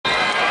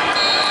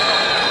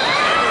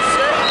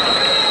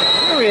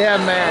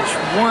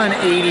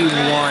181.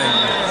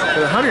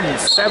 The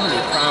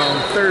 170-pound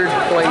third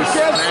place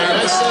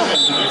match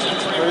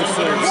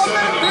versus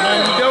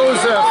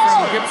Mendoza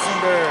from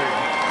Gibsonburg.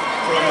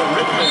 From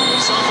Rittman,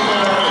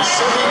 sophomore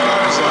Sevi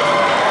Garza.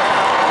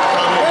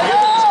 From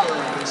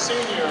Gibsonburg,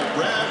 senior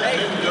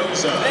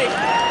Mendoza.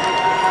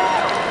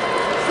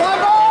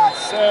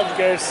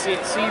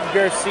 Sevi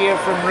Garcia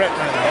from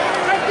Rittman.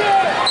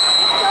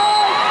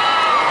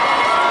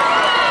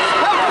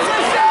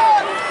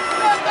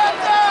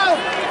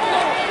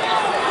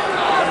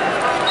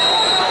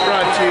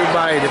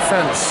 By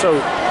Defense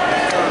Soap,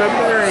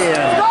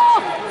 Bavarian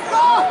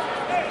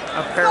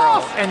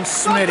Apparel, and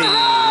Smitty's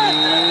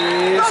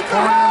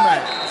Corner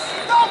Match.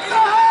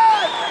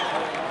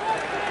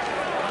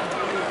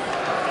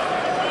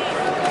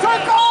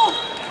 Circle!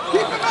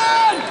 Keep him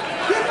in!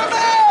 Keep him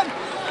in!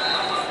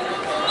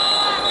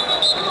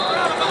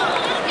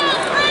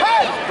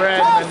 Hey!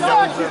 Brad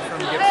Mendoza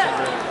from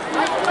Gibsonburg.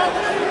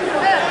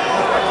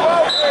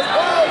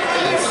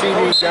 And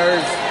Sevi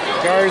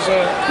Garza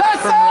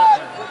from Rittman.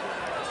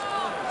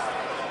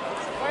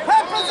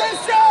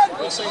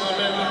 Wrestling on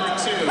mat number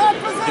 2.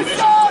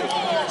 Division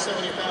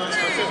 170 pounds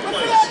for 5th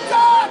place.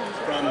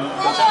 From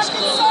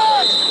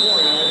Basketball,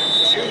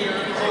 Junior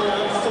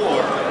Cole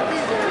 4.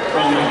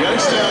 From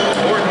Youngstown,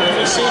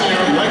 Boardman,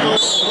 Senior Michael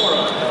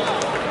Mora.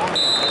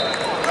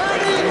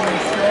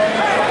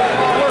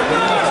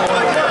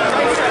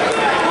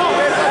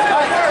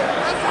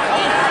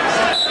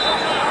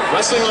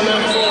 Wrestling on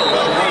mat 4,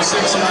 about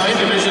 169,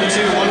 Division 2,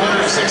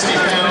 160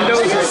 pounds.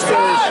 Mendoza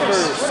scores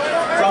first.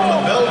 From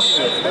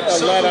Belgium,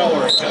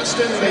 sophomore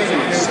Justin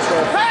Mays.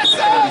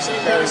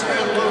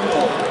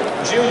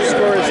 Junior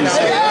Scores now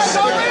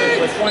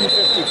with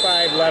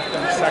 1:55 left in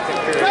the second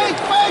period.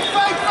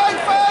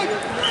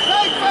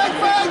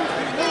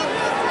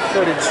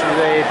 Footage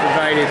today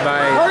provided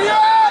by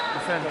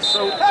Defense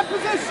Soap,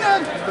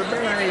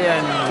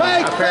 Bavarian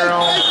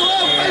Apparel,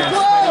 and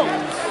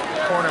Smitty's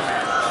Corner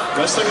Match.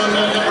 Wrestling on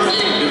mat number 8,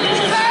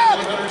 Division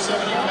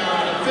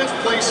 170-pound, 5th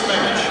place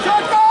match.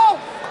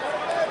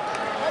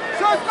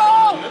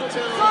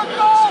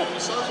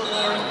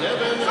 Sophomore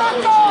Devin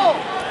Circle!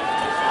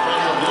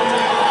 From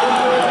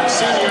Blooming,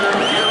 senior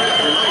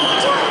Garrett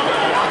Knight.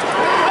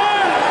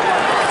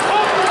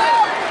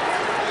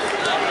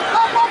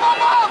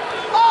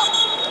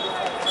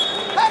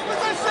 Back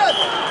position!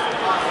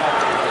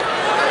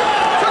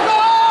 Circle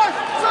hard!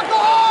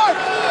 Circle hard!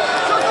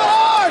 Circle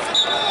hard!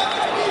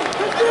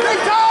 Stay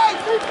tight!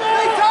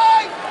 Stay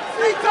tight!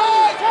 Stay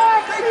tight!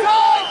 Stay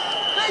tight!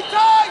 Stay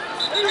tight!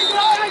 Stay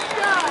tight!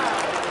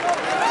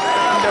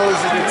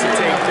 Mendoza gets a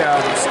takedown.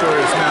 The score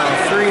is now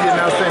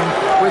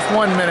 3-0 with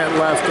 1 minute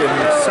left in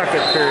the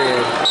second period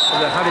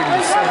of the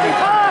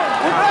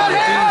 170-pound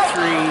D3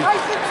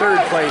 third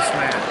place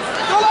match.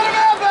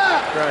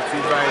 Brought to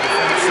you by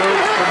Defense Soap,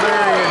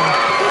 Bavarian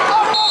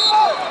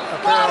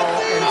Apparel,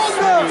 and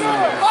Smitty's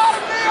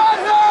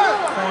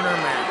Corner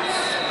Match.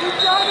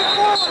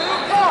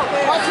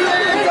 Watch it,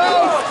 let it go!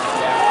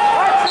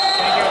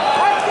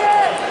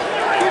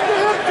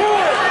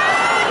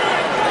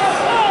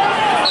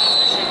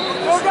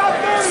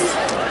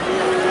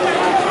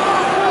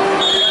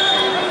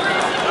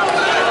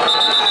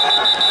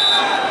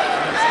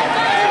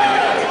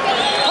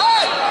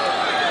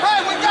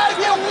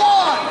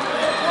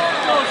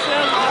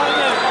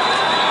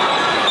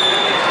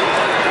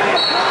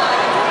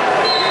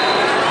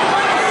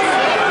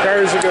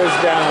 Garza goes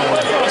down.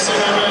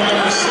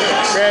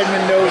 Brad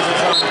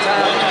Mendoza's on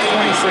top.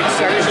 26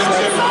 seconds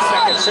left in the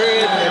second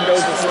period.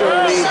 Mendoza still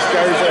leads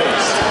Garza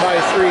by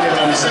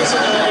 3-0.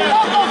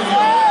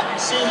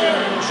 Senior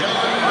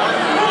John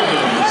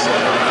Williams.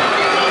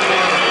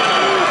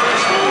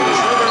 Freshman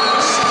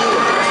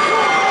Stewart.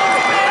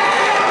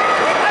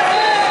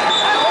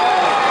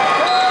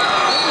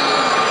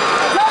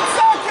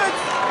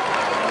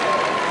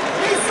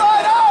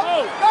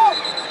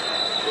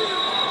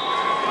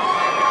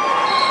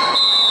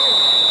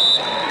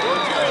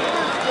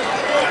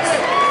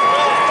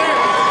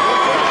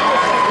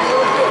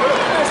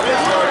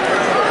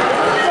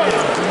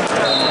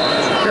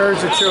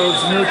 Garza chose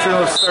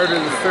neutral start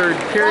of the third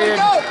period.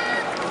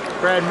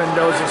 Brad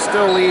Mendoza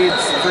still leads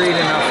 3-0.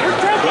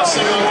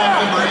 Wrestling on mat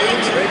number 8,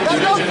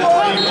 Division 3,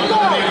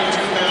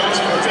 182 pounds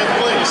for 5th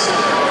place.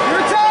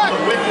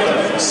 From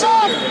Whitworth,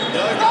 senior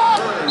Doug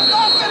Burns.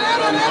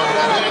 From North,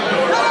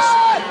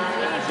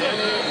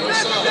 Danny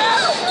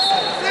Rosales.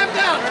 Step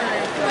down!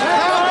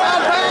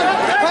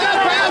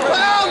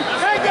 Pound!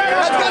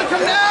 That's gotta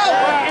come down!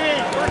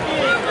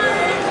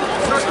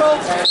 Circle!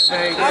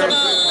 Hey, pass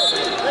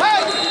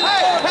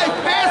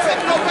it!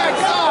 No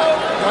backside!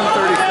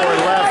 134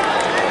 left,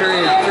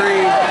 period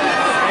 3.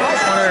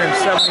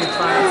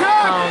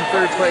 175-pound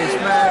third place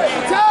match.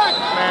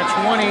 Match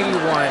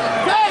 181.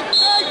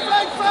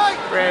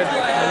 Brad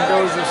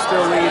Mendoza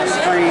still leads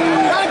 3-0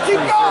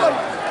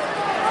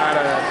 out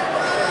of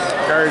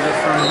Garza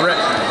from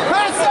Rittman.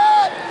 Pass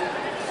it!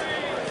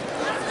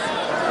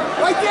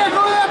 Right there,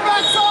 go to that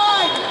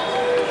backside!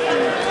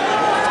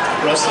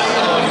 Wrestling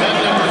on mat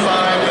number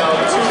 5, about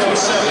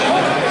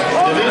 207.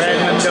 Brad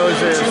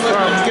Mendoza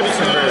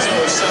This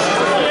was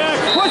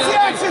set. What's the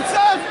action,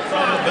 son?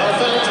 From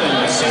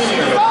Bellefontaine,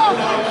 senior,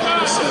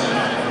 Patterson.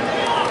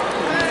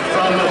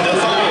 From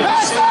Defiant,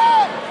 Pass senior,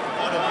 it!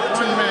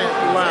 1 minute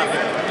left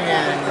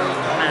in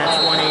match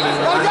 181.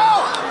 Go,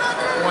 go!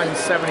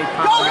 170 Go,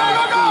 pound go,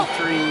 go, go!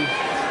 D3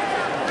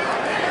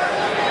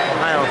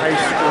 Ohio High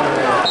School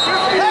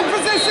That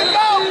position,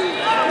 go!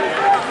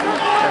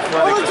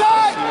 Athletic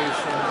Overtime!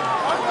 Association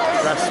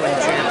Wrestling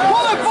Champion.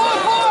 Pull it, pull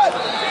it, pull it!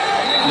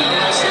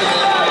 now wrestling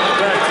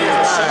Brought to you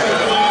second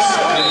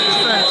by place,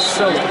 Defense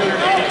Soap,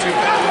 182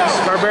 pounds.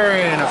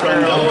 Barbarian From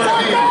Apparel,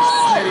 Delaware East,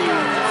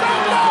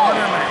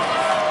 Corner Match.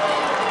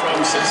 from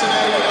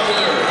Cincinnati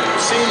Elder,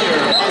 senior,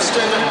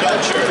 Austin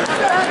Belcher.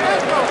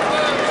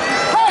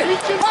 Hey,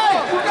 hey,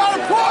 we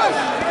gotta push!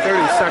 30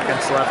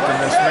 seconds left in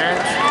this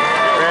match.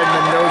 Red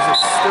Mendoza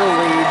still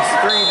leads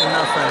 3-0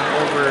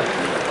 over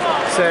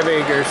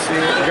Sevi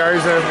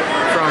Garza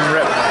from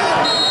Rittman.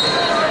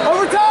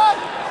 Overtime!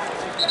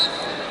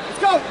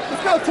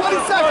 Let's go,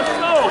 20 seconds!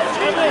 Don't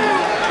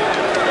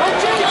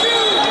change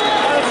you!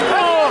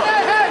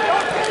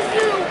 Don't change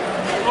you!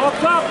 Off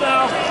top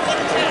now.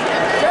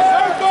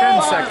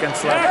 10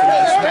 seconds left in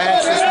this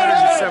match. This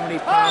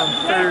 170-pound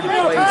third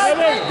place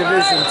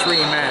Division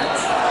III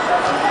match.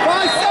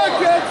 5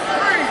 seconds!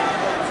 3,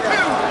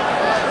 2,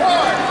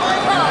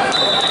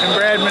 1. And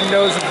Brad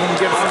Mendoza from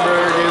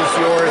Gibsonburg is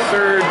your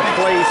third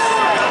place